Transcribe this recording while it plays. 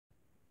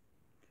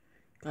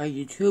Guys,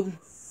 YouTube,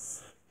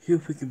 here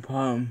freaking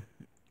palm.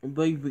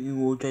 Everybody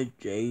freaking will that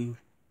J.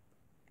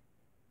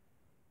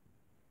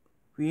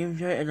 Freedom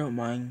chat, I don't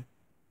mind.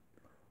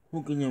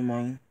 Who can you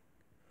mind?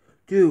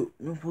 Dude,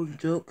 no fucking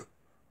joke.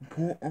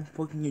 Report on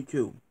fucking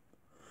YouTube.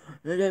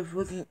 Let that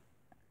fucking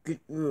get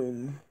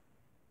room.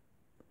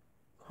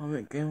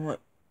 Comment game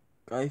what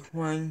guys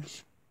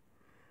minds.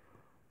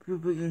 People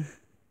freaking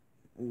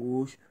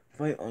rules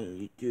fight on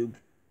YouTube.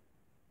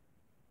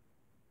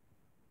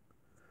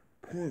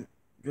 Point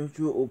just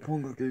do it or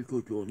point of the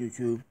on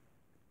YouTube.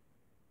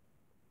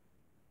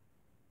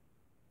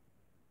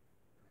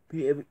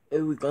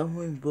 Every guy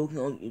who is broken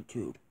on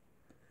YouTube.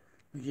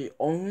 Which is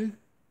only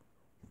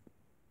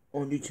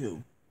on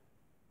YouTube.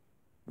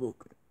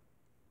 Broken.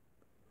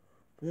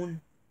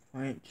 One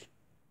French.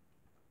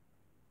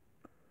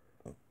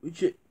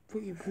 Which is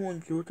freaking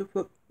point, so what the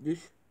fuck this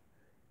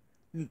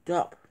you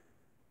stop.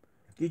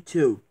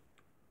 YouTube.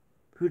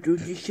 Who do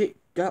this shit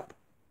stop?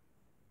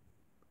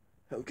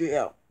 Help it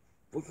out.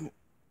 Fucking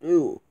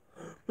do.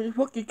 What the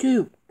fuck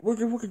YouTube? What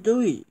the fuck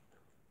doing?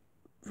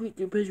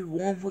 Freaking picture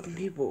one fucking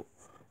people.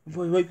 I'm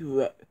probably white people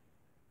that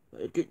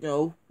I didn't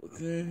know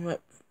fucking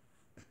what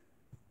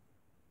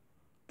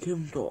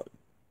Kim thought.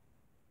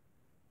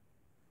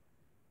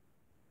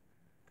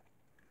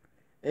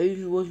 If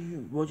you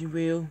watching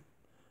video,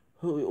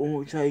 hope you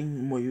all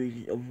exciting more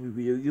videos of the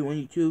video you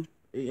on YouTube.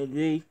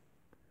 Today,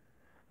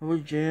 I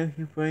was Jam,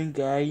 your friend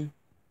guy.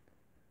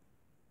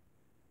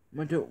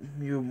 My dog,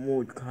 you're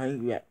more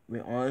kind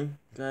with on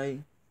guy.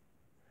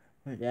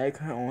 My dad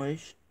kind of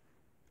honest.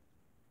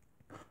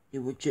 It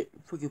was just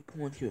fucking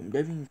point to him.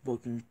 Nothing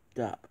fucking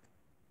stop.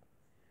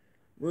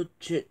 What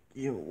shit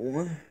you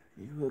want?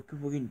 You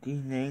fucking D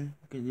name?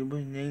 Can you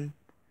my name?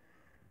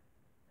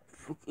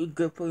 Fucking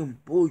got fucking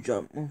bull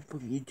job on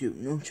fucking YouTube.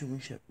 No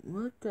shit.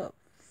 What the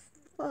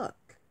fuck,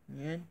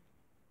 man?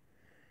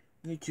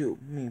 YouTube,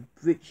 man,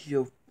 fix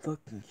your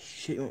fucking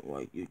shit on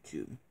right,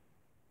 YouTube.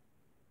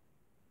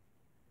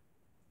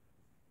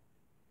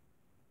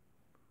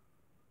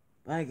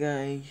 Bye,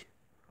 guys.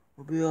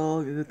 Hope you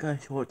all give it kind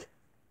of short.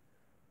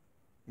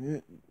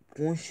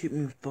 Don't shit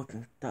me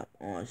fucking stop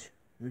on us.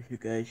 With you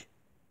guys.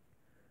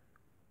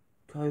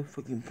 Try to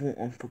fucking point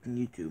on fucking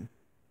YouTube.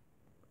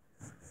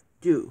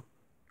 Dude,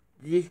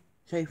 this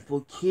site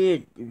for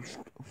kids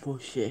for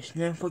shit. It's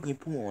not fucking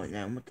porn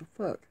now. What the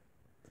fuck?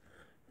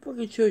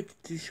 Fucking show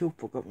this show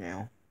fuck up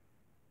now.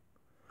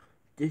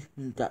 This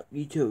and that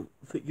YouTube.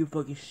 Fit your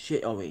fucking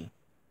shit already.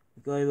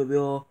 Guys, will be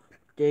all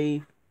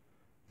Dave.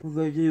 We're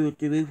gonna do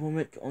the reform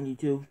it on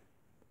YouTube.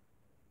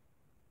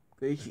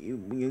 Guys, you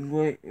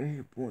enjoy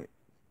your point.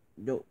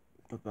 Don't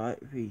bye,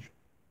 please.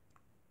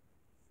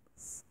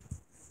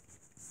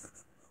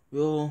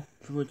 We're all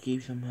gonna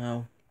keep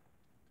somehow.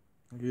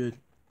 Good.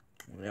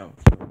 Yeah.